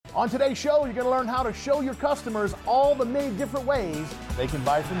On today's show, you're going to learn how to show your customers all the many different ways they can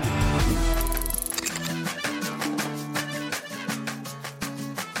buy from you.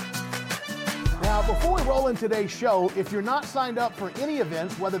 Now, before we roll in today's show, if you're not signed up for any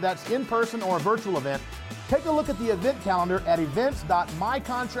events, whether that's in person or a virtual event, take a look at the event calendar at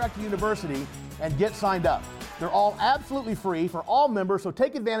events.mycontractoruniversity and get signed up. They're all absolutely free for all members, so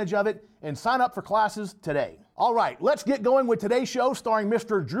take advantage of it and sign up for classes today. All right, let's get going with today's show starring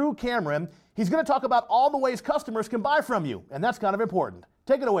Mr. Drew Cameron. He's going to talk about all the ways customers can buy from you, and that's kind of important.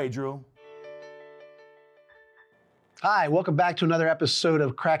 Take it away, Drew. Hi, welcome back to another episode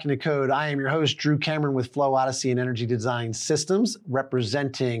of Cracking the Code. I am your host, Drew Cameron with Flow Odyssey and Energy Design Systems,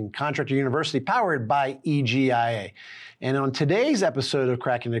 representing Contractor University, powered by EGIA. And on today's episode of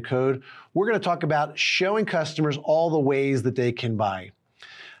Cracking the Code, we're going to talk about showing customers all the ways that they can buy.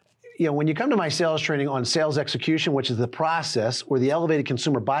 You know, when you come to my sales training on sales execution, which is the process, or the elevated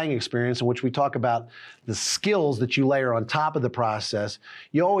consumer buying experience, in which we talk about the skills that you layer on top of the process,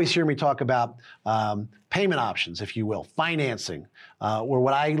 you always hear me talk about payment options, if you will, financing, or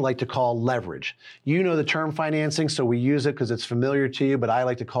what I like to call leverage. You know the term financing, so we use it because it's familiar to you, but I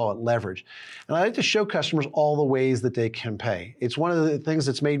like to call it leverage. And I like to show customers all the ways that they can pay. It's one of the things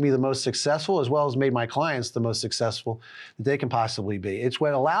that's made me the most successful, as well as made my clients the most successful that they can possibly be. It's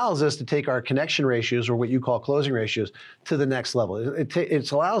what allows us to take our connection ratios, or what you call closing ratios, to the next level.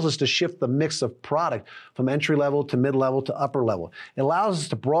 It allows us to shift the mix of product from entry level to mid level to upper level. It allows us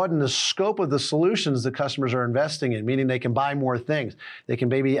to broaden the scope of the solutions that customers are investing in, meaning they can buy more things. They can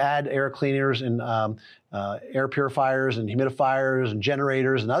maybe add air cleaners and air purifiers and humidifiers and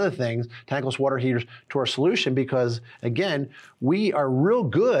generators and other things, tankless water heaters, to our solution, because again, we are real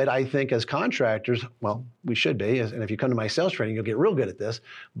good, I think, as contractors. Well, we should be, and if you come to my sales training, you'll get real good at this,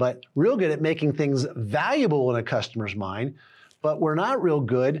 but real good at making things valuable in a customer's mind, but we're not real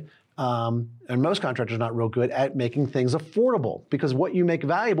good, and most contractors are not real good at making things affordable, because what you make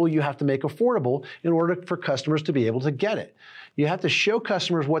valuable, you have to make affordable in order for customers to be able to get it. You have to show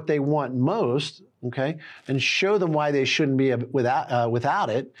customers what they want most, okay, and show them why they shouldn't be without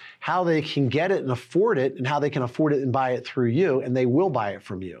it, how they can get it and afford it, and how they can afford it and buy it through you, and they will buy it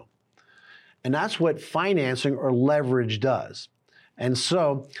from you. And that's what financing or leverage does. And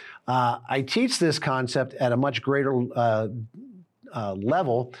so I teach this concept at a much greater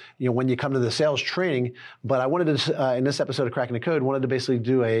level, you know, when you come to the sales training. But I wanted to, in this episode of Cracking the Code, wanted to basically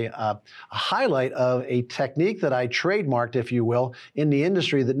do a highlight of a technique that I trademarked, if you will, in the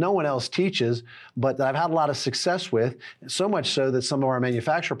industry that no one else teaches, but that I've had a lot of success with, so much so that some of our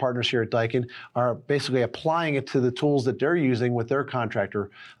manufacturer partners here at Daikin are basically applying it to the tools that they're using with their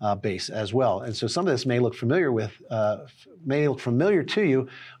contractor base as well. And so some of this may look familiar to you,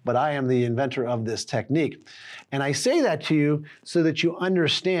 but I am the inventor of this technique. And I say that to you so that you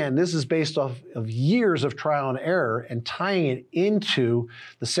understand this is based off of years of trial and error and tying it into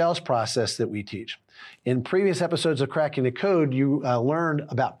the sales process that we teach. In previous episodes of Cracking the Code, you learned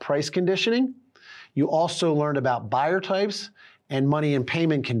about price conditioning. You also learned about buyer types and money and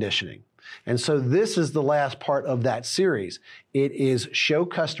payment conditioning. And so this is the last part of that series. It is show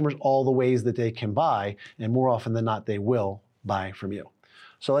customers all the ways that they can buy, and more often than not, they will buy from you.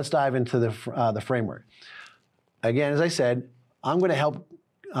 So let's dive into the framework. Again, as I said, I'm going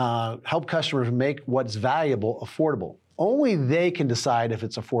to help customers make what's valuable affordable. Only they can decide if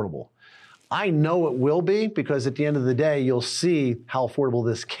it's affordable. I know it will be, because at the end of the day, you'll see how affordable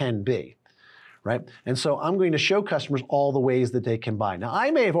this can be, right? And so I'm going to show customers all the ways that they can buy. Now,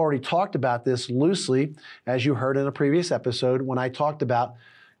 I may have already talked about this loosely, as you heard in a previous episode, when I talked about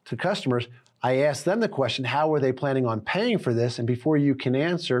to customers, I asked them the question, how are they planning on paying for this? And before you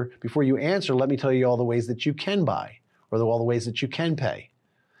answer, let me tell you all the ways that you can buy, or all the ways that you can pay.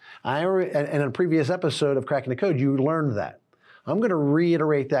 In a previous episode of Cracking the Code, you learned that. I'm going to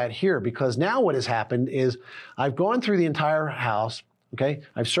reiterate that here, because now what has happened is I've gone through the entire house. Okay,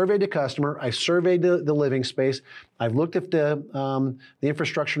 I've surveyed the customer, I've surveyed the living space, I've looked at the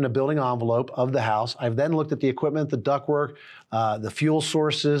infrastructure and the building envelope of the house, I've then looked at the equipment, the ductwork, the fuel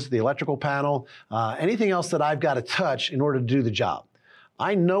sources, the electrical panel, anything else that I've got to touch in order to do the job.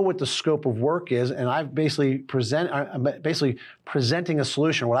 I know what the scope of work is, and I'm basically presenting a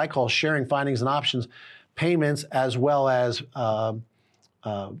solution, what I call sharing findings and options, payments, as well as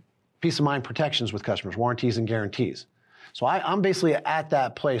peace of mind protections with customers, warranties and guarantees. So I'm basically at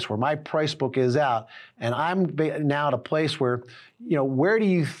that place where my price book is out, and I'm now at a place where, you know, where do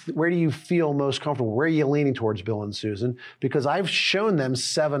you feel most comfortable? Where are you leaning towards, Bill and Susan? Because I've shown them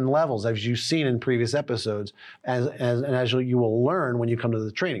 7 levels, as you've seen in previous episodes, as you will learn when you come to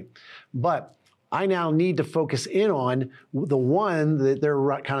the training. But I now need to focus in on the one that they're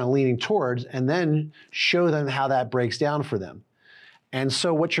kind of leaning towards and then show them how that breaks down for them. And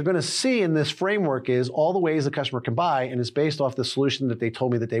so what you're going to see in this framework is all the ways the customer can buy, and it's based off the solution that they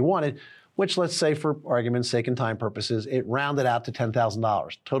told me that they wanted, which, let's say for argument's sake and time purposes, it rounded out to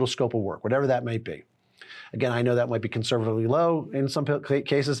 $10,000, total scope of work, whatever that may be. Again, I know that might be conservatively low in some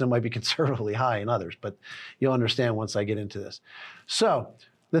cases, and it might be conservatively high in others, but you'll understand once I get into this. So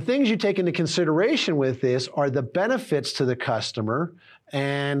the things you take into consideration with this are the benefits to the customer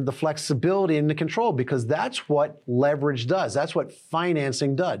and the flexibility and the control, because that's what leverage does. That's what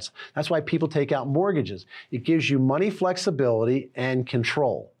financing does. That's why people take out mortgages. It gives you money flexibility and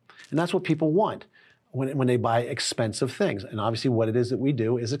control. And that's what people want when they buy expensive things. And obviously what it is that we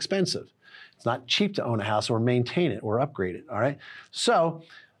do is expensive. It's not cheap to own a house or maintain it or upgrade it, all right? So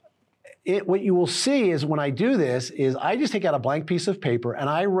what you will see is when I do this is I just take out a blank piece of paper and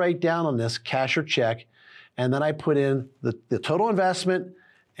I write down on this cash or check, and then I put in the total investment,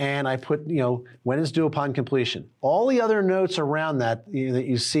 and I put, when it's due upon completion. All the other notes around that that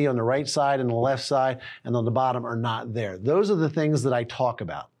you see on the right side and the left side and on the bottom are not there. Those are the things that I talk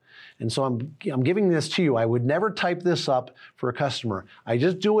about. And so I'm giving this to you. I would never type this up for a customer. I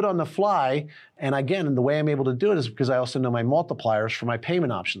just do it on the fly. And again, the way I'm able to do it is because I also know my multipliers for my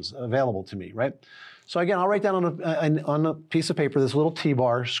payment options available to me, right? So again, I'll write down on a piece of paper this little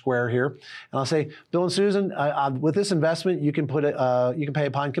T-bar square here, and I'll say, Bill and Susan, with this investment, you can pay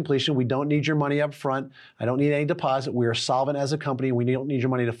upon completion. We don't need your money up front. I don't need any deposit. We are solvent as a company. We don't need your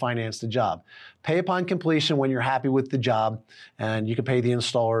money to finance the job. Pay upon completion when you're happy with the job, and you can pay the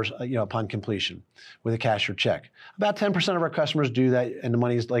installers, upon completion with a cash or check. About 10% of our customers do that, and the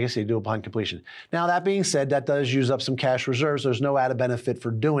money is, like I say, due upon completion. Now, that being said, that does use up some cash reserves. There's no added benefit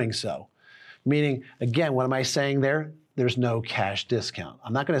for doing so. Meaning, again, what am I saying there? There's no cash discount.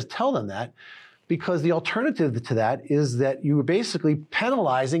 I'm not going to tell them that, because the alternative to that is that you are basically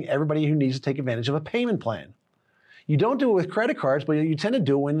penalizing everybody who needs to take advantage of a payment plan. You don't do it with credit cards, but you tend to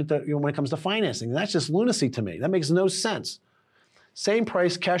do it when it comes to financing. And that's just lunacy to me. That makes no sense. Same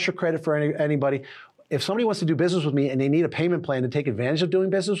price, cash or credit for anybody. If somebody wants to do business with me and they need a payment plan to take advantage of doing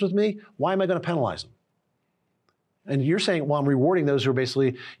business with me, why am I going to penalize them? And you're saying, well, I'm rewarding those who are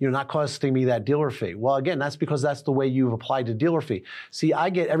basically, not costing me that dealer fee. Well, again, that's because that's the way you've applied the dealer fee. See, I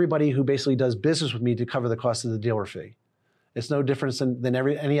get everybody who basically does business with me to cover the cost of the dealer fee. It's no different than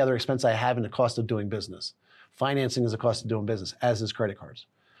any other expense I have in the cost of doing business. Financing is the cost of doing business, as is credit cards.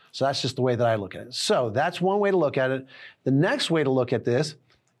 So that's just the way that I look at it. So that's one way to look at it. The next way to look at this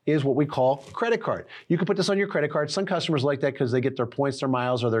is what we call credit card. You can put this on your credit card. Some customers like that because they get their points, their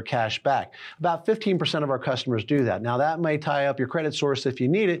miles, or their cash back. About 15% of our customers do that. Now that may tie up your credit source if you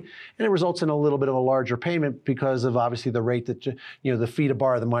need it, and it results in a little bit of a larger payment because of obviously the rate that, the fee to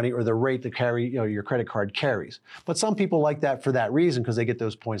borrow the money or the rate that your credit card carries. But some people like that for that reason because they get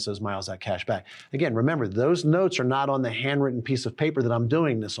those points, those miles, that cash back. Again, remember, those notes are not on the handwritten piece of paper that I'm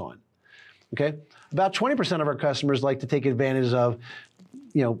doing this on. Okay? About 20% of our customers like to take advantage of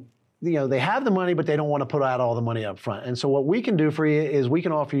they have the money, but they don't want to put out all the money up front. And so what we can do for you is we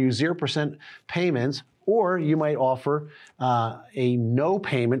can offer you 0% payments, or you might offer a no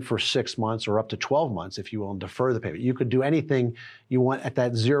payment for 6 months or up to 12 months if you will, and defer the payment. You could do anything you want at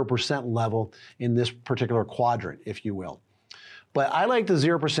that 0% level in this particular quadrant, if you will. But I like the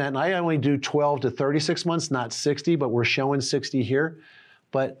 0%, and I only do 12 to 36 months, not 60, but we're showing 60 here.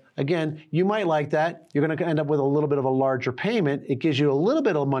 But again, you might like that. You're going to end up with a little bit of a larger payment. It gives you a little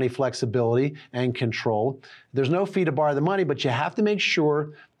bit of money flexibility and control. There's no fee to borrow the money, but you have to make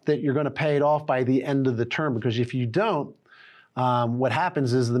sure that you're going to pay it off by the end of the term, because if you don't, what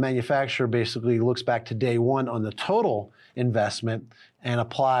happens is the manufacturer basically looks back to day one on the total investment and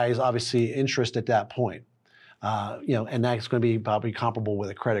applies obviously interest at that point. And that's going to be probably comparable with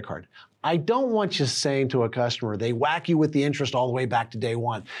a credit card. I don't want you saying to a customer, they whack you with the interest all the way back to day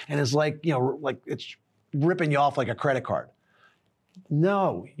one, and it's like it's ripping you off like a credit card.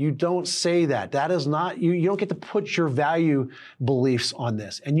 No, you don't say that. That is not, you don't get to put your value beliefs on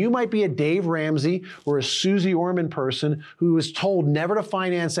this. And you might be a Dave Ramsey or a Susie Orman person who is told never to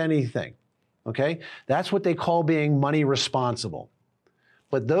finance anything, okay? That's what they call being money responsible.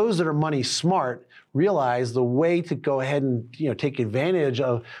 But those that are money smart realize the way to go ahead and take advantage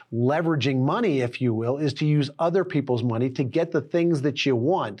of leveraging money, if you will, is to use other people's money to get the things that you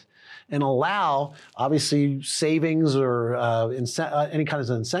want and allow, obviously, savings or any kinds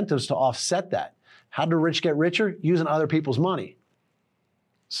of incentives to offset that. How do the rich get richer? Using other people's money.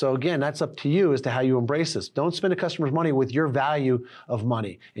 So again, that's up to you as to how you embrace this. Don't spend a customer's money with your value of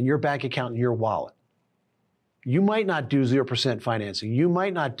money in your bank account and your wallet. You might not do 0% financing. You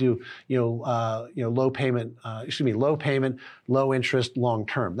might not do, low payment, low interest, long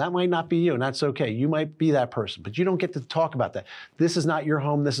term. That might not be you, and that's okay. You might be that person, but you don't get to talk about that. This is not your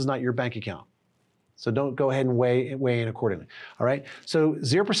home. This is not your bank account. So don't go ahead and weigh in accordingly. All right. So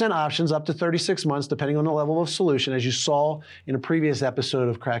 0% options up to 36 months, depending on the level of solution. As you saw in a previous episode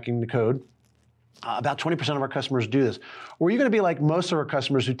of Cracking the Code, about 20% of our customers do this. Or you're going to be like most of our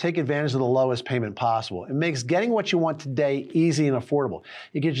customers who take advantage of the lowest payment possible. It makes getting what you want today easy and affordable.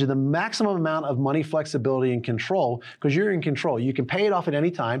 It gives you the maximum amount of money flexibility and control because you're in control. You can pay it off at any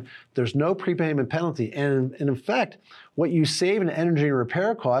time. There's no prepayment penalty. And in fact, what you save in energy and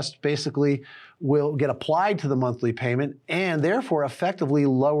repair costs basically will get applied to the monthly payment and therefore effectively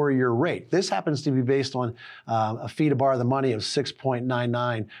lower your rate. This happens to be based on a fee to borrow the money of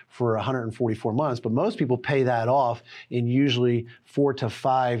 6.99 for 144 months, but most people pay that off in usually 4 to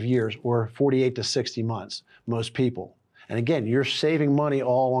 5 years or 48 to 60 months, most people. And again, you're saving money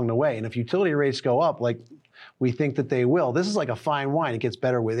all along the way. And if utility rates go up, like we think that they will, this is like a fine wine. It gets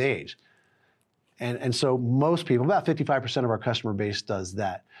better with age. And so most people, about 55% of our customer base does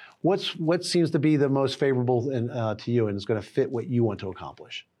that. What seems to be the most favorable to you and is going to fit what you want to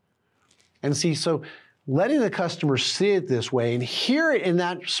accomplish? And see, so letting the customer see it this way and hear it in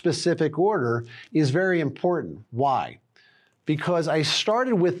that specific order is very important. Why? Because I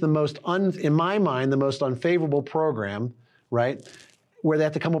started with in my mind, the most unfavorable program, right? Where they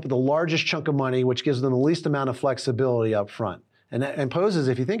have to come up with the largest chunk of money, which gives them the least amount of flexibility up front. And that imposes,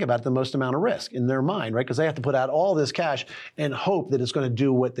 if you think about it, the most amount of risk in their mind, right? Because they have to put out all this cash and hope that it's going to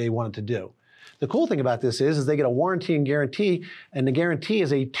do what they want it to do. The cool thing about this is they get a warranty and guarantee, and the guarantee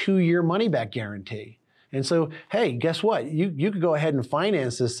is a 2-year money-back guarantee. And so, hey, guess what? You could go ahead and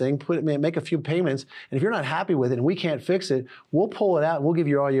finance this thing, make a few payments, and if you're not happy with it and we can't fix it, we'll pull it out and we'll give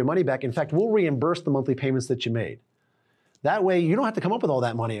you all your money back. In fact, we'll reimburse the monthly payments that you made. That way, you don't have to come up with all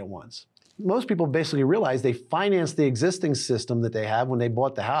that money at once. Most people basically realize they finance the existing system that they have when they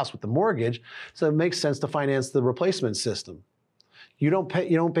bought the house with the mortgage, so it makes sense to finance the replacement system. You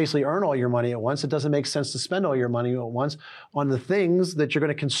don't basically earn all your money at once. It doesn't make sense to spend all your money at once on the things that you're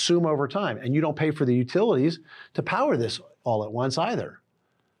going to consume over time. And you don't pay for the utilities to power this all at once either.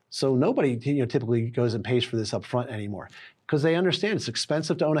 So nobody typically goes and pays for this up front anymore because they understand it's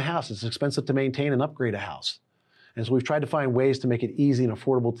expensive to own a house. It's expensive to maintain and upgrade a house. And so we've tried to find ways to make it easy and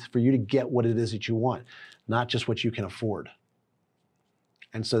affordable for you to get what it is that you want, not just what you can afford.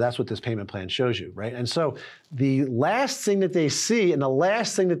 And so that's what this payment plan shows you, right? And so the last thing that they see and the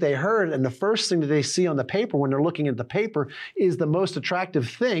last thing that they heard and the first thing that they see on the paper when they're looking at the paper is the most attractive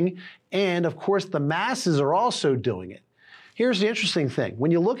thing. And of course, the masses are also doing it. Here's the interesting thing.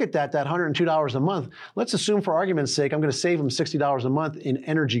 When you look at that $102 a month, let's assume for argument's sake, I'm going to save them $60 a month in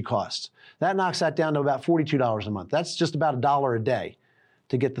energy costs. That knocks that down to about $42 a month. That's just about $1 a day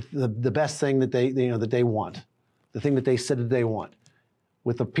to get the best thing that they want, the thing that they said that they want.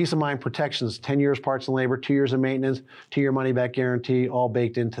 With the peace of mind protections, 10 years parts and labor, 2 years of maintenance, 2-year money back guarantee, all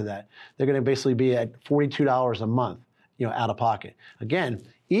baked into that. They're going to basically be at $42 a month, out of pocket. Again,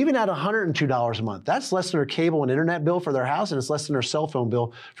 even at $102 a month, that's less than their cable and internet bill for their house, and it's less than their cell phone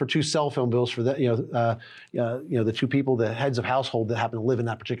bill for 2 cell phone bills for the 2 people, the heads of household that happen to live in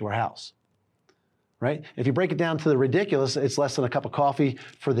that particular house. Right? If you break it down to the ridiculous, it's less than a cup of coffee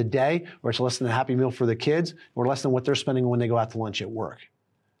for the day, or it's less than a Happy Meal for the kids, or less than what they're spending when they go out to lunch at work.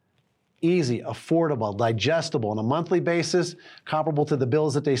 Easy, affordable, digestible on a monthly basis, comparable to the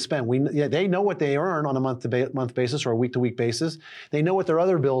bills that they spend. They know what they earn on a month-to-month basis or a week-to-week basis. They know what their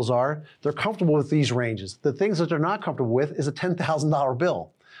other bills are. They're comfortable with these ranges. The things that they're not comfortable with is a $10,000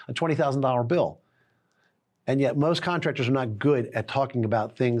 bill, a $20,000 bill. And yet most contractors are not good at talking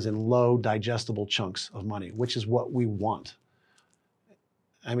about things in low digestible chunks of money, which is what we want.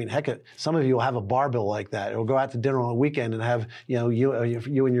 I mean, heck, some of you will have a bar bill like that. Or go out to dinner on a weekend and have, you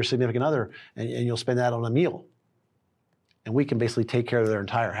and your significant other, and you'll spend that on a meal. And we can basically take care of their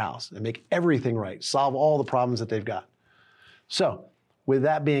entire house and make everything right, solve all the problems that they've got. So, with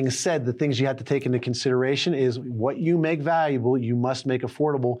that being said, the things you have to take into consideration is what you make valuable, you must make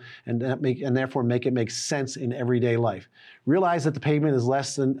affordable, and therefore make it make sense in everyday life. Realize that the payment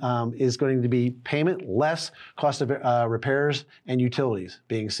is going to be payment less cost of repairs and utilities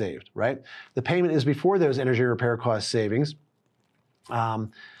being saved, right? The payment is before those energy repair cost savings.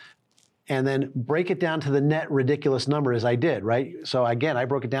 And then break it down to the net ridiculous number as I did, right? So again, I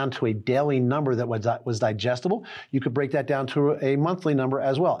broke it down to a daily number that was digestible. You could break that down to a monthly number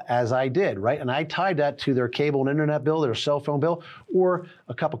as well, as I did, right? And I tied that to their cable and internet bill, their cell phone bill, or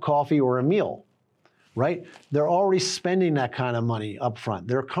a cup of coffee or a meal, right? They're already spending that kind of money up front.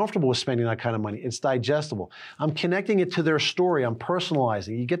 They're comfortable with spending that kind of money. It's digestible. I'm connecting it to their story. I'm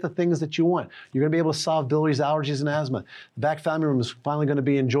personalizing. You get the things that you want. You're going to be able to solve bilies, allergies, and asthma. The back family room is finally going to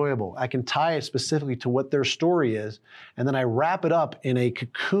be enjoyable. I can tie it specifically to what their story is, and then I wrap it up in a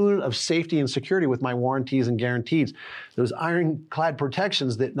cocoon of safety and security with my warranties and guarantees. Those ironclad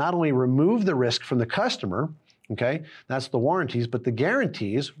protections that not only remove the risk from the customer, okay, that's the warranties, but the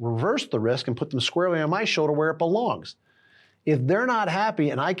guarantees reverse the risk and put them squarely on my shoulder where it belongs. If they're not happy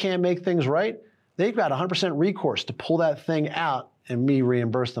and I can't make things right, they've got 100% recourse to pull that thing out and me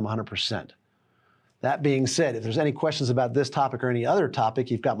reimburse them 100%. That being said, if there's any questions about this topic or any other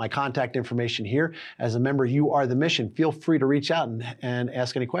topic, you've got my contact information here. As a member, you are the mission. Feel free to reach out and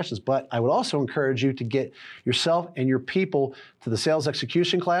ask any questions. But I would also encourage you to get yourself and your people to the sales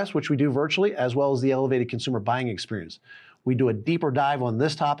execution class, which we do virtually, as well as the elevated consumer buying experience. We do a deeper dive on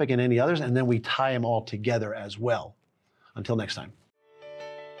this topic and any others, and then we tie them all together as well. Until next time.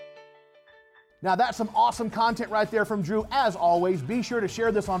 Now that's some awesome content right there from Drew. As always, be sure to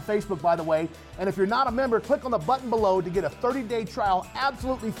share this on Facebook, by the way. And if you're not a member, click on the button below to get a 30-day trial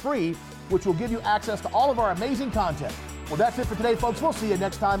absolutely free, which will give you access to all of our amazing content. Well, that's it for today, folks. We'll see you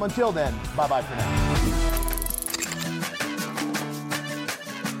next time. Until then, bye-bye for now.